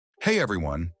Hey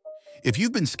everyone! If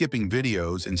you've been skipping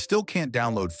videos and still can't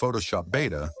download Photoshop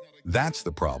Beta, that's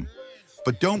the problem.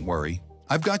 But don't worry,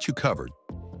 I've got you covered.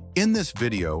 In this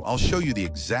video, I'll show you the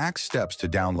exact steps to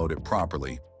download it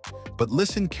properly. But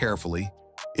listen carefully,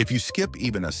 if you skip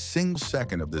even a single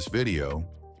second of this video,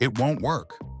 it won't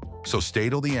work. So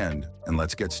stay till the end and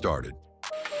let's get started.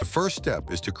 The first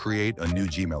step is to create a new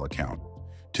Gmail account.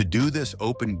 To do this,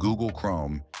 open Google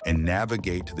Chrome and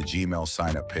navigate to the Gmail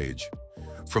sign-up page.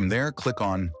 From there, click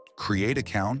on Create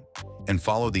Account and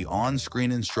follow the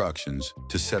on-screen instructions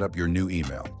to set up your new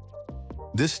email.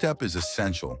 This step is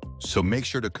essential, so make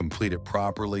sure to complete it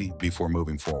properly before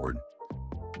moving forward.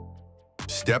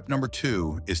 Step number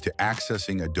 2 is to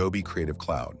accessing Adobe Creative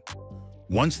Cloud.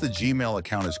 Once the Gmail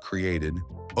account is created,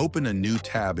 open a new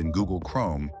tab in Google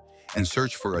Chrome and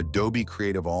search for Adobe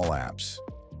Creative All Apps.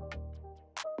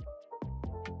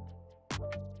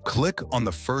 Click on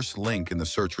the first link in the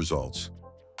search results.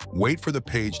 Wait for the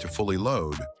page to fully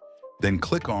load, then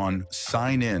click on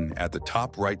Sign In at the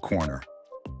top right corner.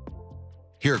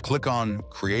 Here, click on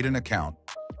Create an Account,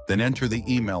 then enter the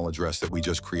email address that we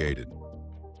just created.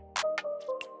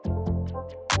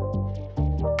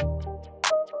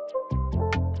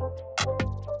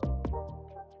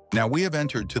 Now we have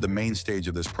entered to the main stage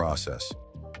of this process.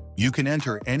 You can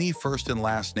enter any first and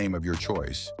last name of your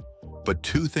choice, but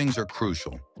 2 things are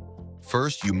crucial.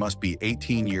 First, you must be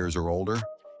 18 years or older,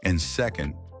 and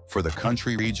second, for the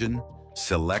country region,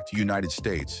 select United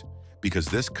States, because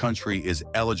this country is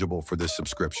eligible for this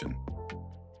subscription.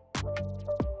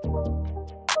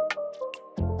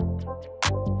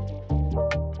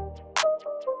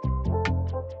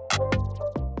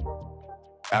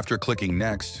 After clicking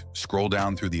Next, scroll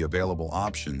down through the available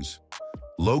options,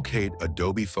 locate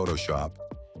Adobe Photoshop,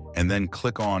 and then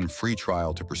click on Free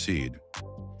Trial to proceed.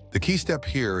 The key step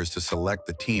here is to select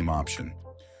the Team option.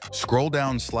 Scroll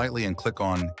down slightly and click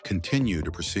on Continue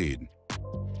to proceed.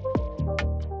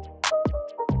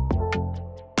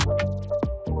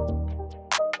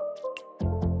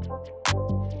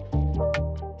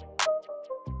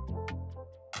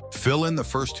 Fill in the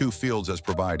first 2 fields as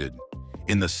provided.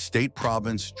 In the State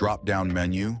Province drop-down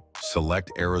menu,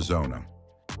 select Arizona.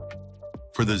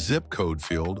 For the zip code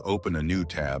field, open a new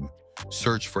tab,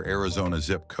 search for Arizona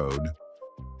zip code,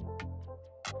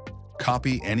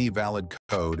 copy any valid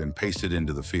code and paste it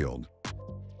into the field.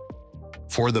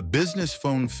 For the business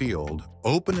phone field,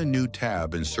 open a new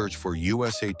tab and search for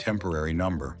USA temporary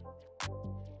number.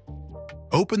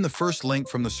 Open the first link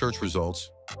from the search results,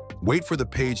 wait for the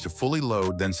page to fully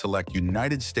load, then select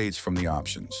United States from the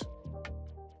options.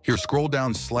 Here, scroll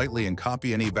down slightly and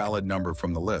copy any valid number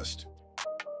from the list.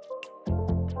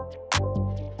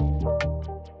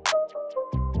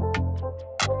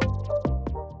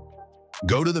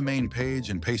 Go to the main page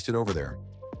and paste it over there.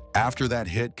 After that,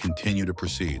 hit Continue to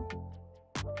proceed.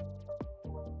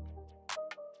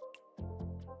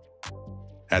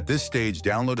 At this stage,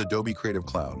 download Adobe Creative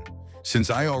Cloud. Since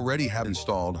I already have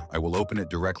installed, I will open it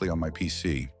directly on my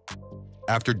PC.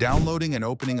 After downloading and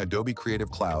opening Adobe Creative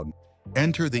Cloud,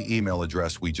 enter the email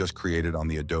address we just created on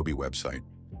the Adobe website.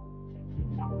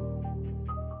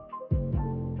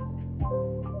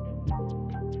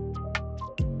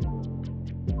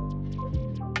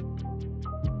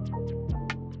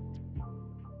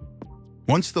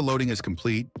 Once the loading is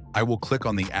complete, I will click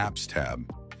on the Apps tab.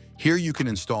 Here you can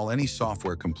install any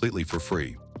software completely for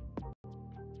free.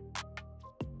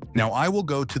 Now I will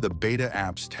go to the Beta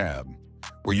Apps tab,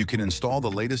 where you can install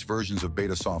the latest versions of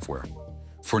Beta software.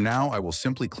 For now, I will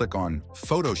simply click on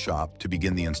Photoshop to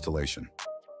begin the installation.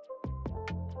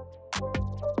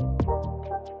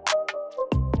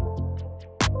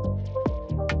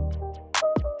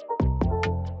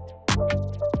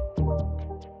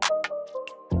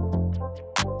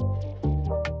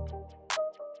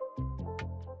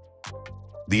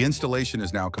 The installation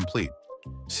is now complete.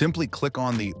 Simply click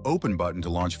on the Open button to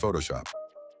launch Photoshop.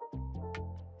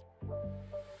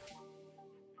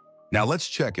 Now let's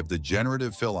check if the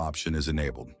Generative Fill option is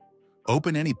enabled.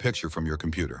 Open any picture from your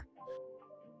computer.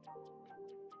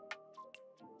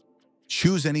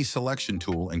 Choose any selection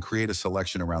tool and create a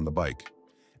selection around the bike.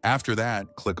 After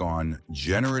that, click on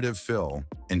Generative Fill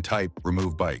and type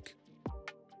Remove Bike.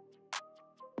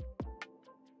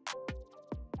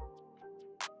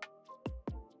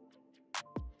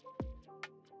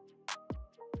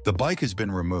 The bike has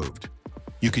been removed.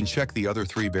 You can check the other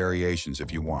 3 variations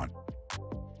if you want.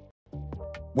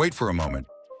 Wait for a moment.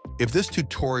 If this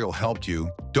tutorial helped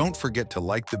you, don't forget to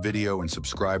like the video and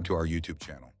subscribe to our YouTube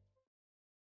channel.